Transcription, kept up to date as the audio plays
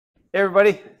Hey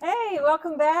everybody! Hey,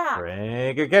 welcome back.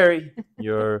 Frank and Gary,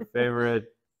 your favorite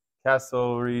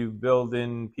castle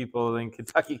rebuilding people in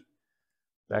Kentucky,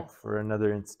 back Yes. for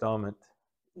another installment.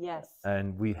 Yes.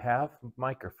 And we have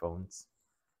microphones,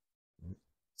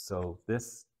 so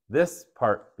this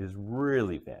part is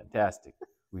really fantastic.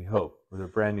 We hope with our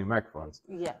brand new microphones.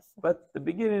 Yes. But the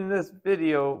beginning of this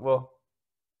video, well,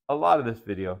 a lot of this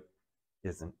video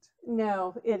isn't.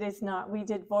 No, it is not. We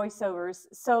did voiceovers.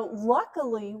 So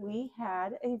luckily we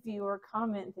had a viewer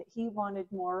comment that he wanted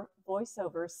more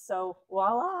voiceovers. So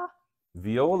voila.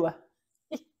 Viola.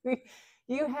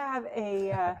 You have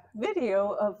a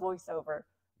video of voiceover.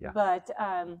 Yeah. But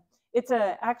it's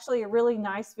actually a really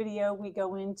nice video. We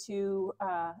go into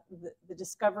the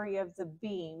discovery of the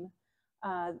beam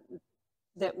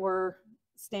that we're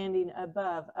standing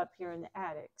above up here in the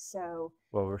attic. So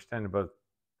well, we're standing above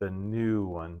the new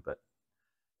one, but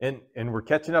and we're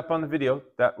catching up on the video.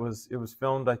 It was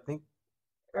filmed, I think,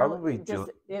 probably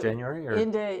January or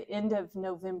end of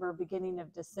November, beginning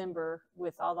of December,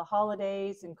 with all the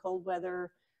holidays and cold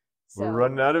weather. So we're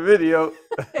running out of video.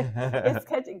 It's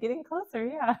getting closer,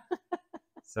 yeah.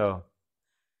 So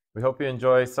we hope you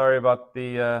enjoy. Sorry about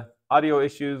the audio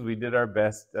issues. We did our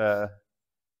best. Have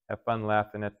fun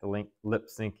laughing at the lip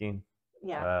syncing.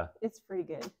 Yeah, it's pretty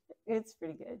good. It's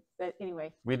pretty good. But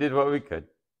anyway, we did what we could.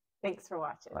 Thanks for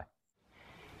watching. Bye.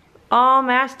 All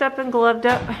masked up and gloved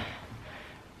up.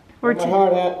 Where's my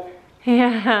heart at?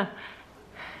 Yeah.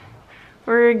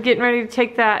 We're getting ready to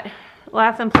take that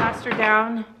lath and plaster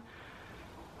down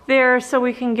there so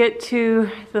we can get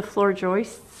to the floor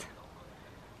joists.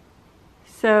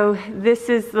 So this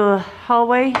is the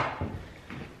hallway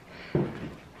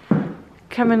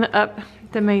coming up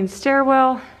the main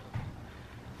stairwell.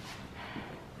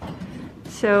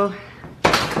 So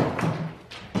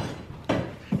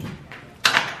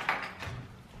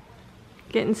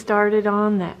getting started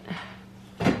on that.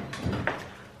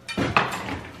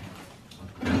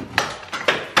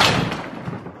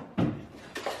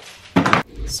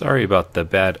 Sorry about the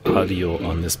bad audio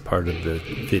on this part of the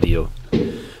video,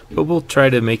 but we'll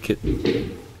try to make it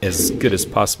as good as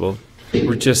possible.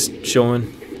 We're just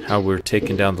showing how we're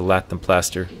taking down the lath and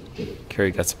plaster. Carrie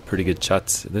got some pretty good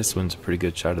shots. This one's a pretty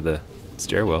good shot of the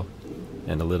stairwell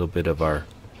and a little bit of our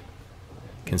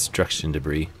construction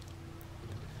debris.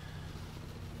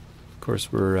 Of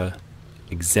course, we're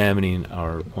examining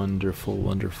our wonderful,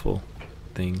 wonderful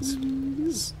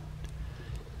things.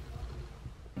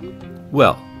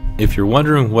 Well, if you're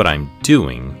wondering what I'm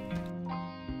doing,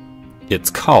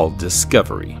 it's called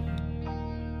discovery.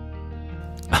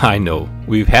 I know,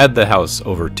 we've had the house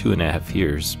over 2.5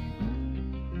 years,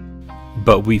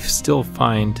 but we still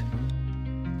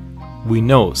we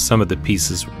know some of the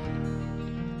pieces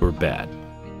were bad.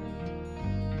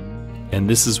 And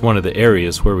this is one of the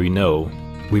areas where we know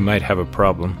we might have a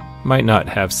problem, might not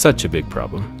have such a big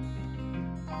problem.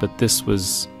 But this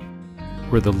was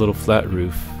where the little flat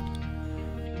roof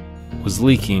was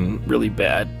leaking really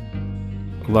bad.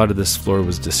 A lot of this floor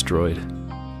was destroyed.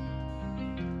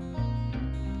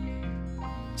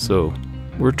 So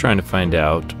we're trying to find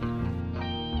out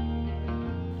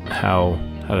how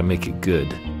to make it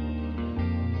good.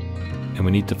 And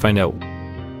we need to find out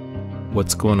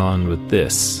what's going on with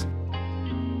this.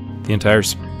 The entire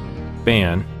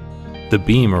span, the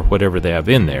beam or whatever they have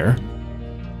in there,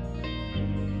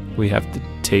 we have to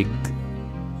take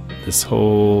this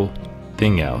whole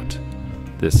thing out.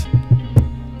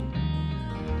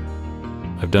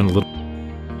 I've done a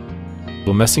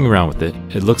little messing around with it.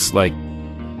 It looks like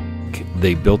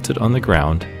they built it on the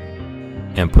ground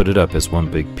and put it up as one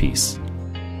big piece.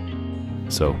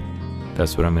 So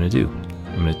that's what I'm going to do.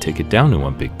 I'm going to take it down in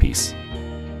one big piece.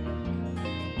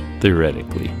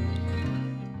 Theoretically.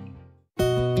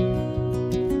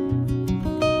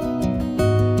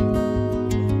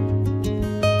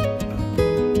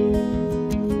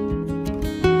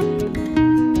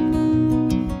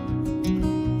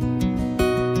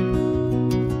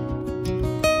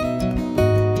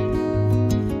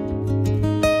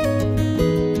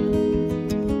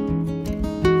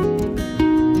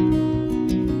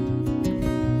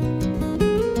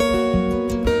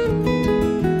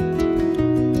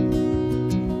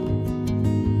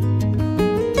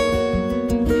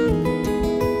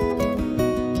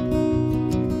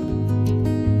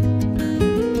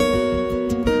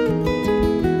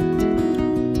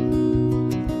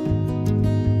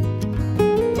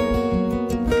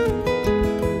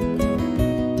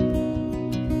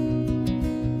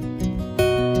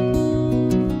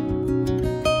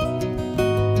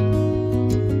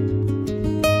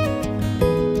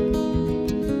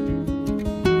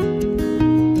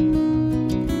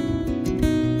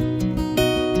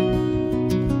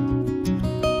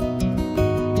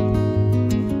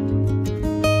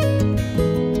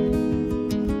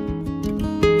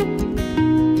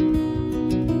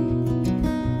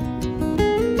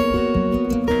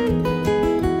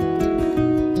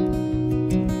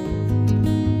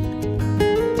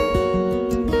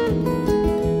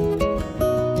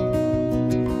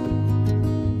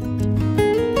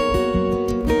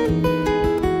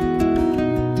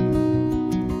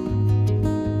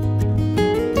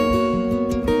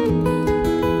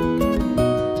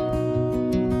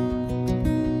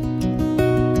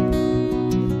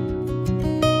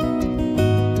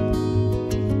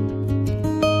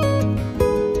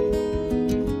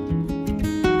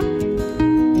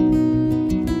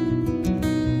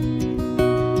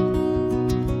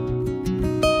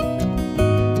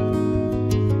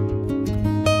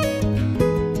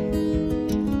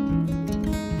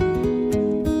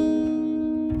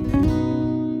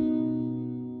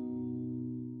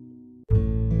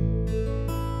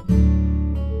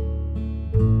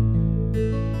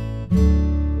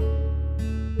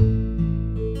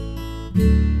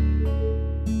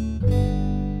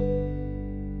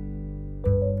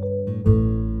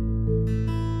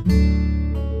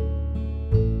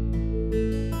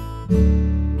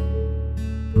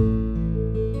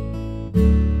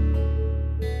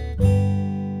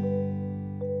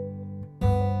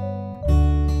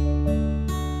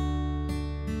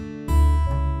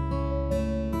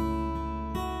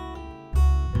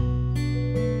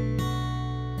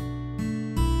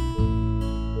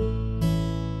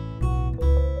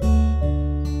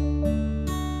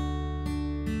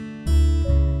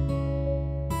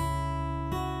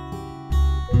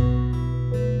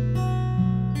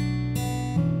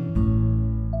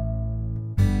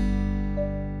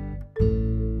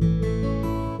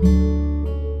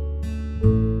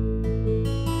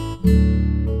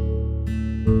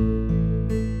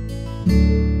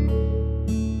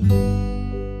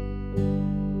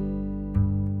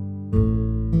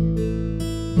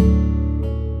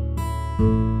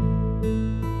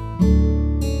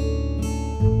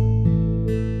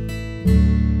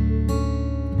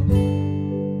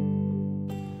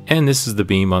 And this is the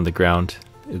beam on the ground.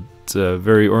 It's a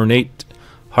very ornate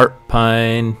heart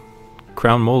pine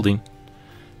crown molding.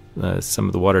 Some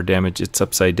of the water damage, it's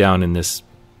upside down in this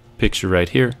picture right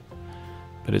here,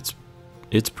 but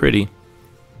it's pretty.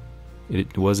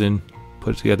 It wasn't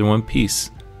put together in one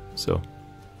piece. So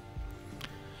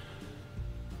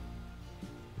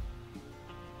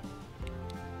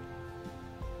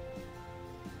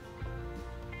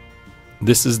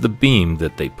this is the beam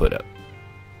that they put up.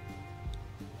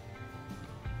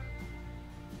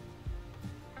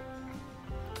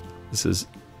 This is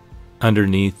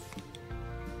underneath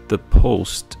the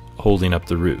post holding up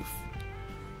the roof.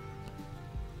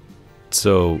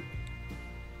 So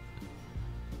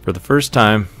for the first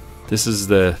time, this is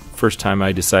the first time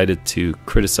I decided to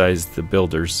criticize the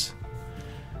builders,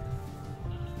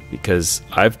 because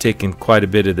I've taken quite a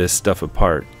bit of this stuff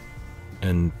apart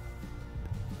and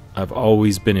I've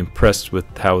always been impressed with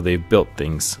how they built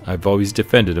things. I've always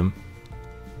defended them,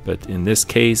 but in this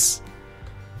case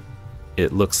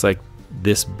it looks like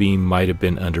this beam might have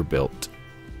been underbuilt.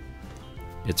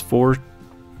 It's 4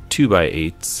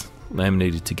 2x8s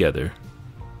laminated together,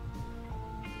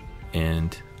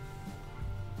 and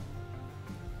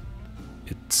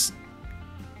it's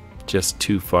just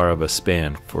too far of a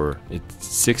span for it's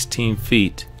 16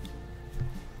 feet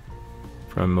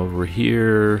from over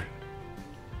here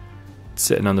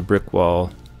sitting on the brick wall,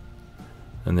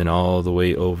 and then all the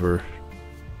way over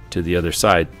to the other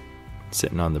side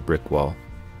sitting on the brick wall.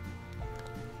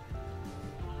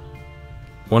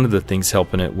 One of the things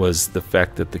helping it was the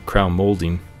fact that the crown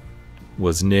molding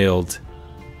was nailed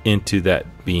into that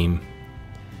beam,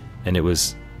 and it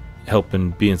was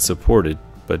helping being supported,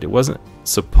 but it wasn't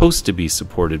supposed to be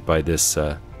supported by this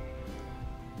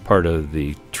part of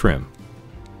the trim.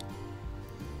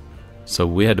 So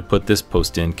we had to put this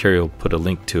post in. Carrie will put a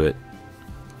link to it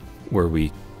where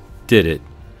we did it,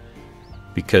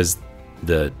 because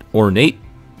the ornate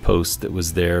post that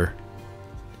was there,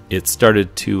 it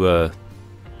started to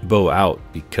bow out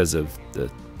because of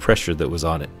the pressure that was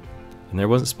on it, and there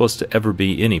wasn't supposed to ever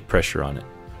be any pressure on it.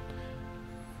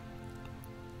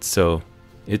 So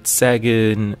it's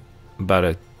sagging about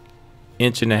 1.5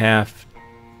 inches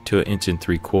to 1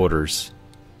 3/4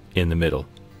 in the middle.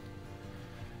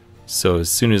 So as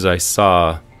soon as I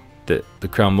saw that the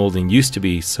crown molding used to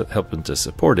be helping to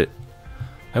support it,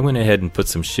 I went ahead and put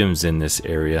some shims in this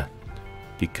area,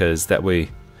 because that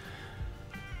way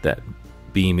that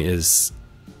beam is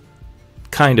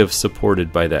kind of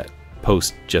supported by that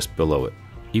post just below it,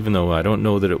 even though I don't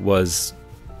know that it was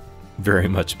very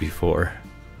much before.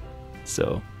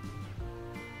 So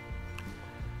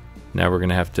now we're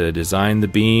gonna have to design the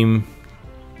beam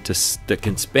that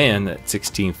can span that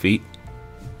 16 feet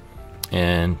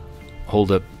and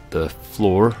hold up the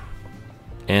floor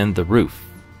and the roof.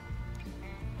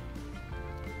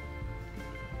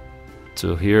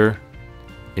 So here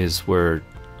is where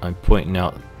I'm pointing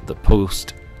out the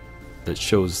post that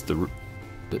shows that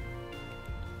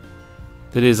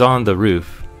is on the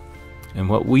roof. And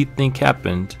what we think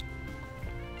happened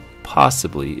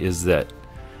possibly is that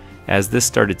as this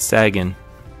started sagging,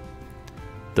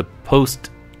 the post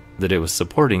that it was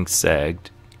supporting sagged,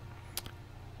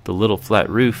 the little flat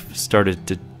roof started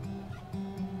to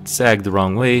sag the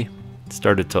wrong way,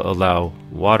 started to allow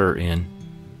water in,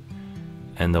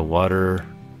 and the water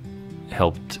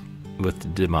helped with the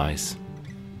demise.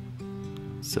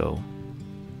 So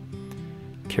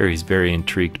Carrie's very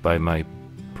intrigued by my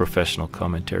professional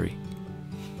commentary,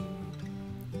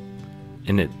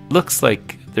 and it looks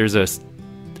like there's a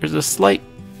slight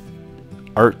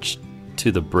arch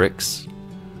to the bricks,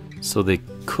 so they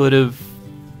could have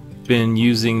been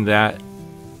using that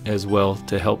as well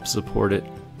to help support it.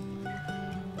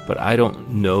 But I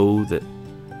don't know that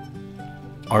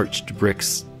arched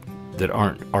bricks that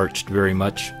aren't arched very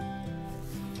much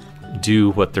do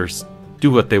what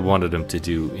they wanted them to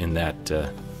do in that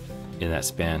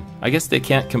span. I guess they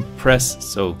can't compress,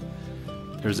 so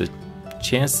there's a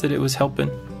chance that it was helping,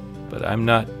 but I'm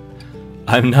not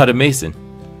a mason.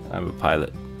 I'm a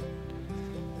pilot.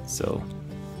 So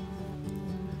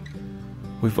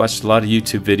we've watched a lot of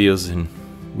YouTube videos, and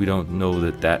we don't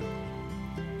know that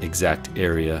exact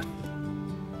area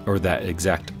or that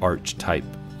exact arch type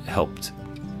helped.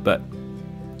 But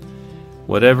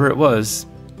whatever it was,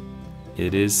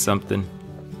 it is something,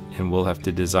 and we'll have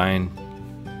to design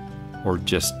or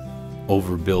just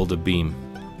overbuild a beam.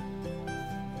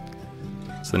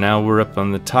 So now we're up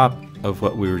on the top of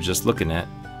what we were just looking at.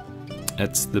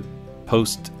 That's the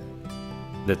post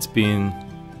that's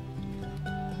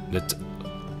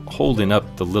holding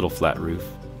up the little flat roof.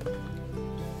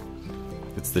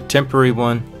 It's the temporary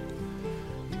one,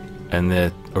 and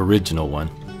the original one.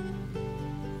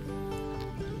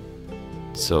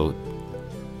 So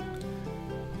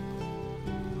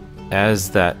as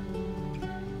that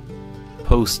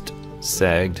post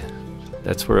sagged,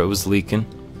 that's where it was leaking,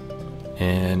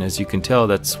 and as you can tell,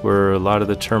 that's where a lot of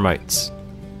the termites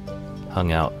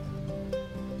hung out.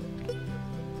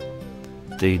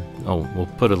 We'll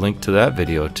put a link to that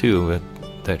video too,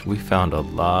 that we found a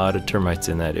lot of termites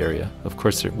in that area. Of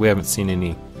course, we haven't seen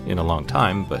any in a long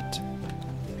time, but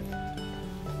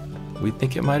we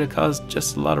think it might have caused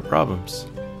just a lot of problems.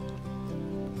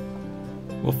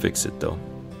 We'll fix it though.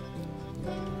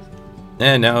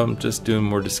 And now I'm just doing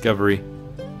more discovery.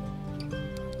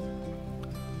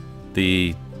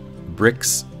 The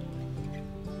bricks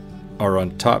are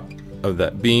on top of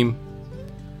that beam,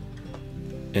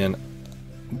 and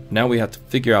now we have to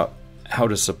figure out how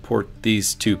to support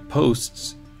these two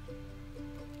posts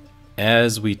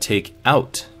as we take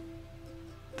out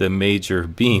the major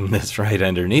beam that's right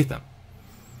underneath them.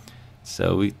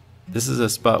 So this is a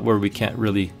spot where we can't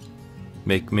really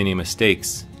make many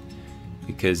mistakes,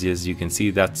 because as you can see,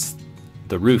 that's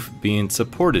the roof being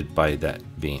supported by that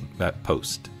beam, that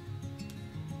post.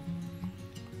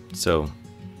 So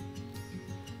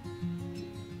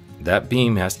that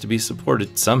beam has to be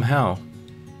supported somehow.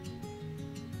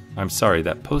 I'm sorry,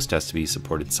 that post has to be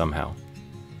supported somehow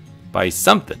by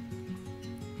something.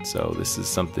 So this is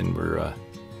something we're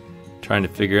trying to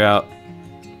figure out.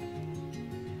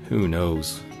 Who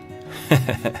knows?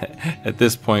 At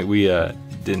this point, we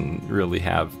didn't really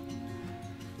have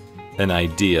an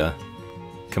idea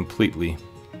completely.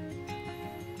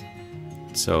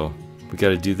 So we got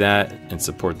to do that and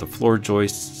support the floor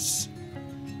joists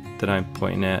that I'm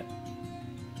pointing at.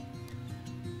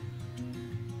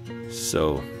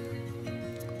 So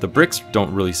the bricks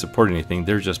don't really support anything,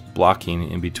 they're just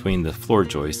blocking in between the floor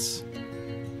joists.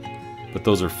 But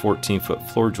those are 14-foot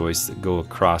floor joists that go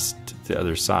across to the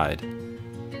other side.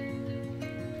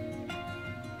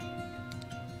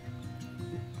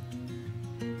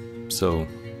 So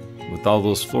with all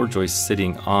those floor joists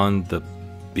sitting on the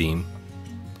beam,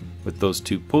 with those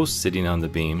two posts sitting on the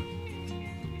beam,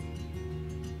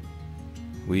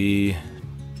 we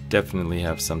definitely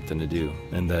have something to do.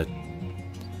 And that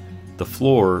the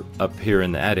floor up here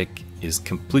in the attic is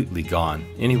completely gone.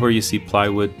 Anywhere you see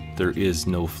plywood, there is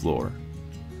no floor.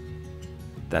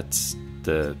 That's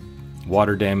the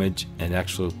water damage, and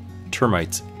actual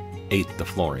termites ate the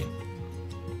flooring.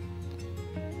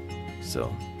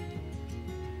 So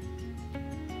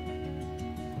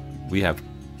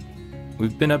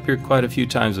we've been up here quite a few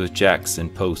times with jacks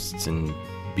and posts and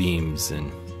beams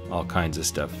and all kinds of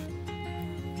stuff.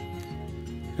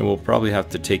 And we'll probably have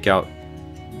to take out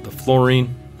the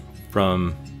flooring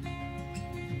from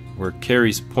where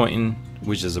Carrie's pointing,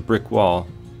 which is a brick wall,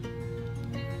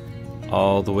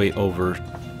 all the way over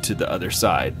to the other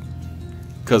side,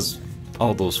 because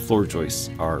all those floor joists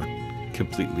are not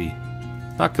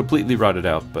completely rotted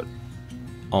out, but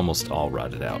almost all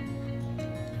rotted out.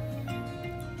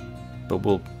 But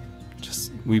we're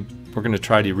going to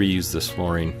try to reuse this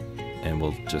flooring, and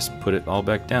we'll just put it all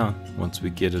back down once we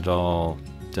get it all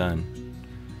done.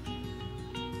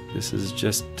 This is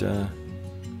just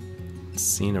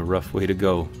seen a rough way to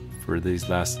go for these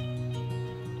last,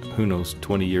 who knows,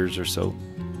 20 years or so.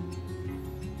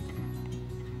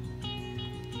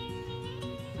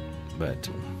 But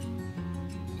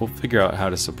we'll figure out how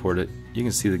to support it. You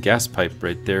can see the gas pipe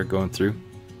right there going through.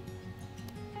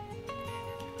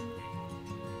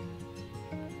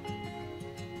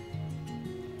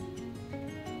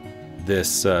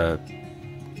 This the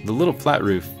little flat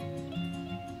roof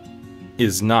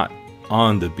is not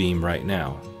on the beam right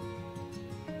now.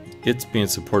 It's being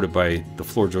supported by the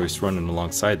floor joist running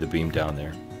alongside the beam down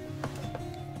there.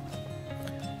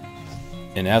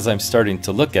 And as I'm starting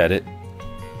to look at it,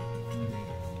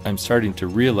 I'm starting to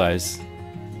realize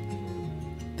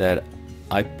that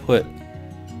I put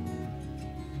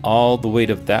all the weight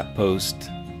of that post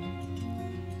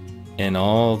and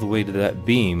all the weight of that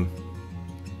beam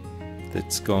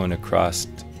that's going across,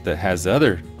 that has the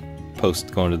other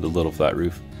post going to the little flat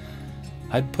roof.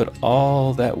 I'd put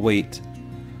all that weight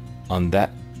on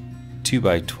that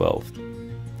 2x12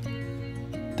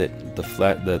 that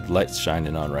the light's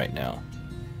shining on right now.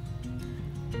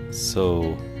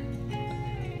 So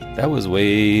that was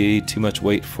way too much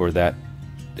weight for that.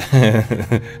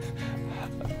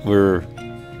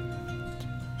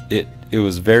 It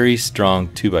was very strong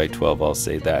 2x12, I'll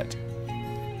say that.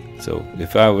 So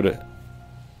if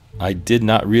I did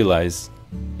not realize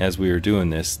as we were doing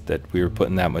this that we were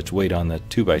putting that much weight on the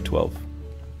 2x12.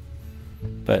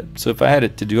 But so if I had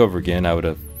it to do over again, I would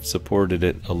have supported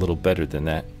it a little better than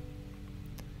that.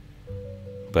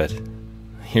 But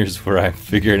here's where I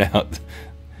figured out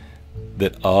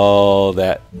that all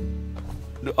that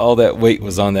weight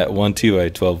was on that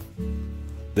 1-2x12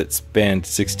 that spanned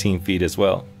 16 feet as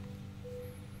well.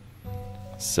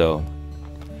 So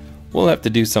we'll have to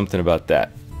do something about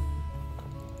that.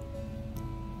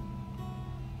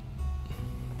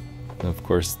 Of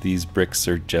course, these bricks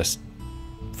are just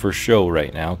for show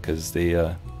right now because they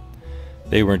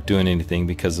weren't doing anything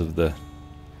because of the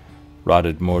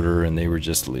rotted mortar, and they were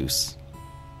just loose.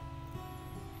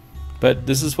 But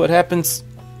this is what happens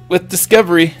with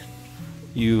discovery.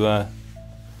 You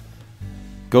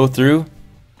go through,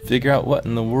 figure out what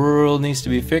in the world needs to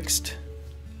be fixed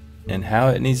and how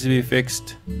it needs to be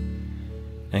fixed,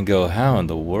 and go, how in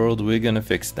the world are we gonna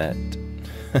fix that?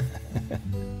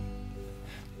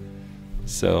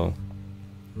 So,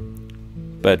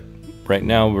 but right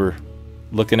now we're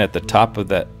looking at the top of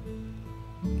that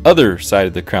other side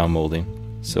of the crown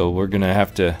molding. So we're gonna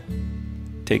have to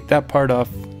take that part off,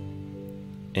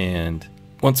 and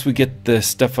once we get the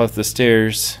stuff off the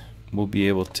stairs, we'll be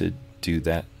able to do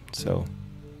that. So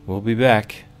we'll be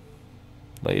back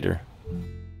later.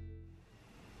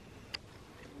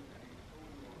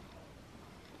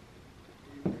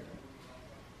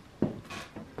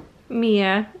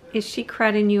 Mia, is she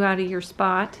crowding you out of your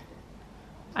spot?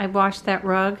 I washed that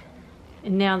rug,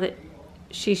 and now that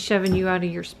she's shoving you out of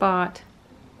your spot.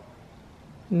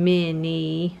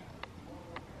 Minnie.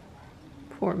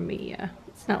 Poor Mia.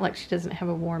 It's not like she doesn't have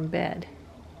a warm bed.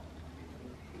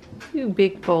 You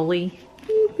big bully.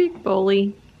 You big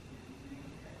bully.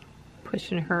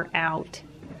 Pushing her out.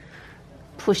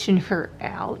 Pushing her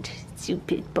out. You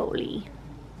big bully.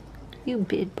 You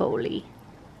big bully.